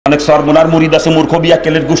অনেক সরমুনার মুরিদ আছে মূর্খ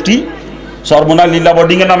বিয়াক্কেলের গোষ্ঠী সরমুনার লীলা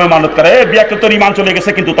বোর্ডিং এর নামে মানত করে বিয়াক্কেল তোর ইমান চলে গেছে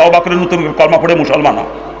কিন্তু তওবা করে নতুন কলমা পড়ে মুসলমান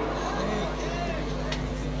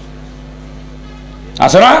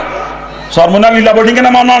আছে না। সরমুনার লীলা বোর্ডিং এর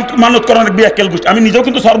নামে মানত করে অনেক বিয়াক্কেল গোষ্ঠী। আমি নিজেও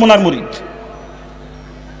কিন্তু সরমুনার মুরিদ।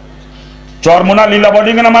 চরমুনার লীলা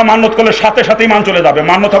বোর্ডিং এর নামে মানত করলে সাথে সাথে ইমান চলে যাবে।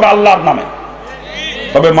 মানত হবে আল্লাহর নামে,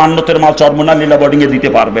 তবে মান্যতের মাল চরমুনার লীলা বোর্ডিং এ দিতে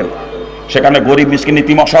পারবেন। সেখানে গরিব মিসকিন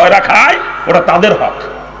ইতিম অসহায়রা খায়, ওটা তাদের হক।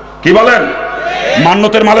 কি বলেন?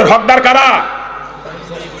 মান্যতের মালের হকদার কারা?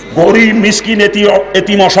 গরিব মিসকিন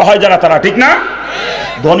এতিম অসহায় যারা, তারা। ঠিক না?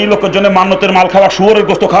 ধনী লোকের জন্য মান্যতের মাল খাওয়া শুয়োরের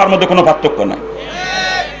গোশত খাওয়ার মধ্যে কোনো পার্থক্য নাই।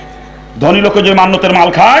 ধনী লোকের যে মান্যতের মাল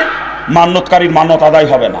খায়, মান্যতকারীর মান্যত আদায়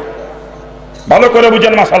হবে না। ভালো করে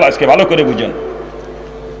বুঝেন মাসালা, আজকে ভালো করে বুঝেন।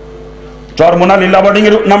 চরমুনা লীলা বোর্ডিং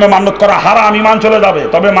এর নামে মান্যত করা হারাম, ইমান চলে যাবে।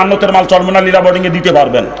 তবে মান্যতের মাল চরমুনা লীলা বোর্ডিং এ দিতে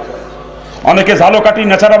পারবেন। অনেকে ঝালকাঠি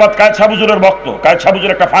নেচারাবাদ কায়েদ শাহ হুজুরের ভক্ত। কায়েদ শাহ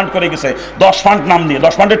হুজুর একটা ফান্ড করে গেছে 10 ফান্ড নাম দিয়ে।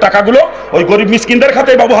 10 ফান্ডের টাকাগুলো ওই গরিব মিসকিনদের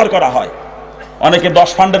খাতে ব্যবহার করা হয়। অনেকে 10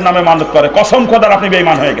 ফান্ডের নামে মানত করে। কসম খোদার আপনি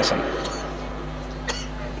বেঈমান হয়ে গেছেন।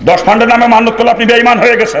 10 ফান্ডের নামে মানত করলে আপনি বেঈমান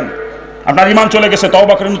হয়ে গেছেন। আপনার ইমান চলে গেছে।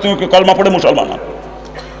 তওবা করে নতুন কলমা পড়ে মুসলমান হন।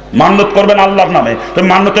 মান্নত করবেন আল্লাহর নামে, তো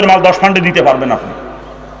মান্যতের মাল 10 ফান্ডে দিতে পারবেন আপনি।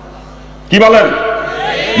 কি বলেন?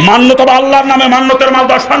 মান্যত হবে আল্লাহর নামে, মান্যতের মাল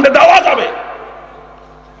 10 ফান্ডে দেওয়া যাবে,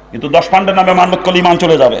 কিন্তু 10 ফান্ডের নামে মান্যত করলে ইমান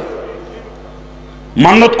চলে যাবে।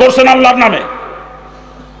 মান্যত করছেন আল্লাহর নামে,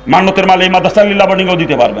 মান্যতের মাল এই মাদ্রাসা লীলা বোর্ডিং এও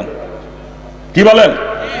দিতে পারবেন। কি বলেন?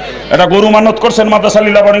 এটা গরু মান্যত করছেন, মাদ্রাসা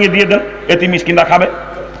লীলা বোর্ডিং এ দিয়ে দেন, এতিম মিসকিনরা খাবে।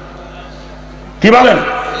 কি বলেন?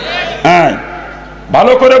 হ্যাঁ,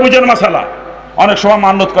 ভালো করে বুঝেন মাসালা। অনেক সময়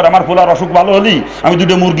মান্যত করে আমার ফুলার অসুখ ভালো হলি আমি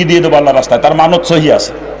 2টা মুরগি দিয়ে দেবো আল্লাহ রাস্তায়, তার মানত সহি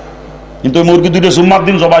আছে। কিন্তু ওই মুরগি 2টা জুম্মার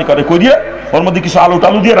দিন জবাই করে, করিয়ে ওর মধ্যে কিছু আলু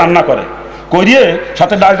টালু দিয়ে রান্না করে, করিয়ে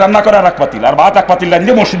সাথে ডাল রান্না করে আর এক পাতিল, আর ভাত এক পাতিল লাইন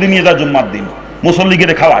দিয়ে মসজিদে নিয়ে যায় জুম্মার দিন,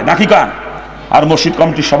 মুসল্লিগিরে খাওয়ায় নাকি কান। আর মসজিদ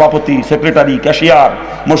কমিটির সভাপতি, সেক্রেটারি, ক্যাশিয়ার,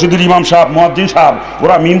 মসজিদের ইমাম সাহেব, মুয়াজ্জিন সাহেব,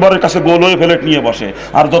 ওরা মিম্বরের কাছে গোল হয়ে প্লেট নিয়ে বসে,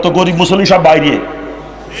 আর যত গরিব মুসল্লি সব বাইরে।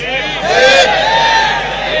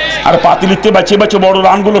 আর পাতিলিতে বাঁচিয়ে বাঁচিয়ে বড়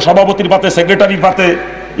রানগুলো সভাপতির পাতে, সেক্রেটারির পাতে,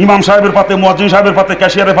 ইমাম সাহেবের পাতে, মুয়াজ্জিন সাহেবের পাতে,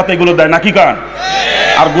 ক্যাশিয়ারের পাতে এগুলো দেয় নাকি কান।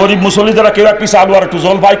 আর গরিব মুসল্লি যারা কেউ এক পিস আলু আর একটু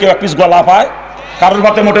জল পায়, কেউ এক পিস গলা পায়, কারোর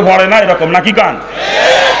পাতে মোটে ভরে না, এরকম নাকি কান।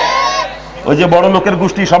 ওই যে বড় লোকের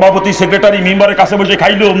গোষ্ঠী সভাপতি, সেক্রেটারি মেম্বারের কাছে বসে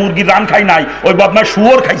খাইলো, মুরগির রান খাই নাই, ওই বদমাশ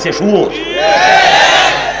শুয়োর খাইছে, শুয়োর।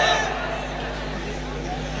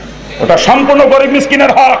 ওটা সম্পূর্ণ গরিব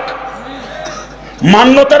মিসকিনের হক।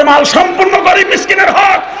 মান্যতের মাল সম্পূর্ণ গরিব মিসকিনের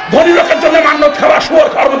হক। ধনী লোকের জন্য মান্যত খাওয়া শুয়োর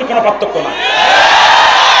খাওয়ার মধ্যে কোনো পার্থক্য না।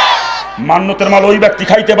 মান্যতের মাল ওই ব্যক্তি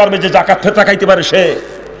খাইতে পারবে যে যাকাত ফিতরা খাইতে পারে সে।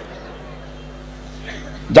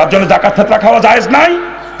 যার জন্য যাকাত ফিতরা খাওয়া জায়েজ নাই,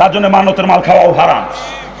 তার জন্য মান্যতের মাল খাওয়াও হারাম।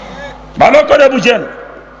 ভালো করে বুঝেন।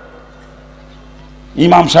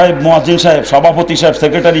 ইমাম সাহেব, মুয়াজ্জিন সাহেব, সভাপতি সাহেব,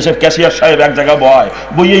 সেক্রেটারি সাহেব, ক্যাশিয়ার সাহেব এক জায়গায়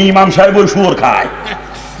বইয়ে ইমাম সাহেব ওই শুয়োর খায়।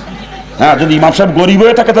 হ্যাঁ, যদি ইমাম সাহেব গরিব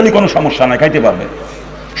হয়ে থাকে তাহলে কোনো সমস্যা নাই, খাইতে পারবে।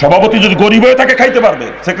 সভাপতি যদি গরিব হয়ে থাকে খাইতে পারবে,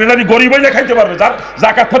 সেক্রেটারি গরিব হয়ে খাইতে পারবে। যার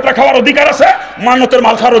যাকাত ফিতরা খাওয়ার অধিকার আছে, মান্যতের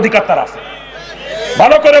মাল খাওয়ার অধিকার তার আছে।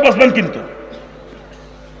 ভালো করে বসবেন। কিন্তু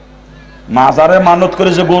মাজারে মানত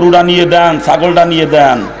করে যে গরুটা নিয়ে দেন, ছাগলটা নিয়ে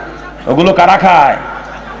দেন, ওগুলো কারা খায়?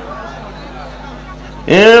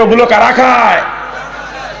 ওগুলো কারা খায়?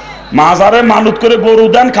 মাজারে মানত করে গরু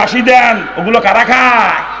দেন, খাসি দেন, ওগুলো কারা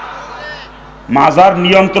খায়? মাজার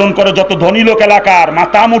নিয়ন্ত্রণ করে যত ধনী লোক এলাকার,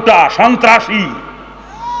 মাথা মোটা সন্ত্রাসী,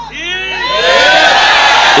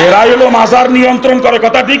 এরাই হলো মাজার নিয়ন্ত্রণ করে।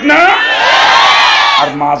 কথা ঠিক না? আর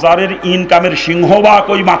মাজারের ইনকামের সিংহভাগ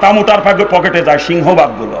ওই মাথা মোটার পকেটে যায়। সিংহভাগ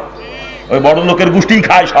গুলো ওই বড় লোকের গোষ্ঠী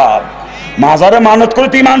খায় সব। মাজারে মানত করে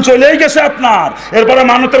ইমান চলেই গেছে আপনার, এরপরে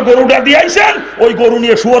মানতের গরুটা দিয়ে আইছেন, ওই গরু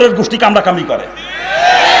নিয়ে শুয়োরের গোষ্ঠী কামড়াকামড়ি করে,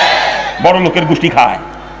 বড় লোকের গোষ্ঠী খায়।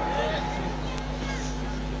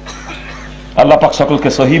 আল্লাহ পাক সকলকে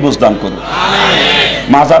সহি বুঝদান করুন।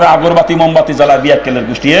 মাজারে আগরবাতি মোমবাতি জ্বালায় বিয়াক্কেলের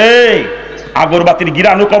গোষ্ঠী। এই আগরবাতির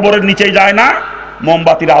গিরানো কবরের নিচেই যায় না,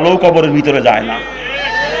 মোমবাতির আলো কবরের ভিতরে যায় না।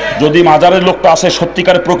 যদি মাজারের লোকটা আসে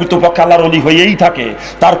সত্যিকারের প্রকৃতপক্ষে আল্লাহর ওলি হয়েই থাকে,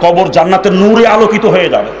 তার কবর জান্নাতের নূরে আলোকিত হয়ে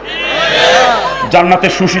যাবে।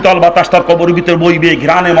 জান্নাতের সুশীতল বাতাস তার কবরের ভিতরে বইবে,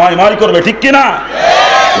 ঘ্রাণে ময় করবে। ঠিক কিনা?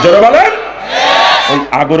 জোরে বলেন। ওই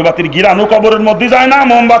আগরবাতির গিরানো কবরের মধ্যে যায় না,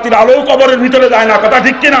 মোমবাতির আলো কবরের ভিতরে যায় না। কথা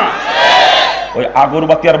ঠিক কিনা? ওই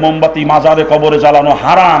আগরবাতি আর মোমবাতি মাজারে কবরে জ্বালানো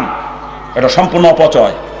হারাম, এটা সম্পূর্ণ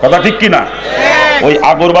অপচয়। কথা ঠিক কিনা? ওই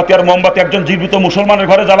আগরবাতি আর মোমবাতি একজন জীবিত মুসলমানের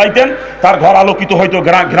ঘরে জ্বালাইতেন, তার ঘর আলোকিত হইতো,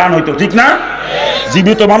 ঘ্রাণ হইতো। ঠিক না?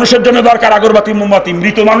 জীবিত মানুষের জন্য দরকার আগরবাতি মোমবাতি,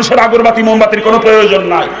 মৃত মানুষের আগরবাতি মোমবাতির কোনো প্রয়োজন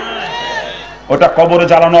নাই। ওটা কবরে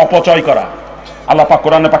জ্বালানো অপচয় করা। আল্লাহ পাক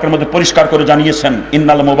কোরআনে পাকের মধ্যে পরিষ্কার করে জানিয়েছেন,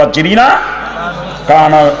 ইন্নাল মুবাজ্জিরিনা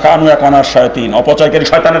কানু একানার শয়তান, অপচয়কারী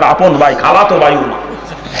শয়তানের আপন ভাই, খালাতো ভাইও না।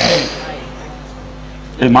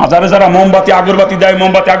 এই মাজারে যারা মোমবাতি আগরবাতি দেয়,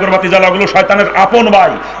 মোমবাতি আগরবাতি জ্বালা, ওগুলো শয়তানের আপন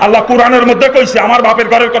ভাই। আল্লাহ কোরআনের মধ্যে কইছে, আমার বাপের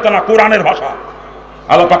ঘরের কথা না, কোরআনের ভাষা।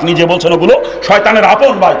 আল্লাহ পাক নিজে বলছেন ওগুলো শয়তানের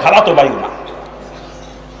আপন ভাই, খালাতো ভাইও না।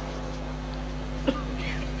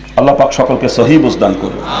 আল্লাহ পাক সকলকে সহি বুঝদান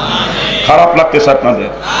করুন। খারাপ লাগতেছে আপনাদের?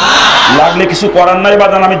 লাগলে কিছু করার নাই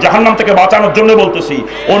বাজান, আমি জাহান্নাম থেকে বাঁচানোর জন্য বলতেছি,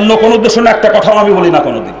 অন্য কোনো উদ্দেশ্য না। একটা কথাও আমি বলি না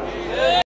কোনোদিন।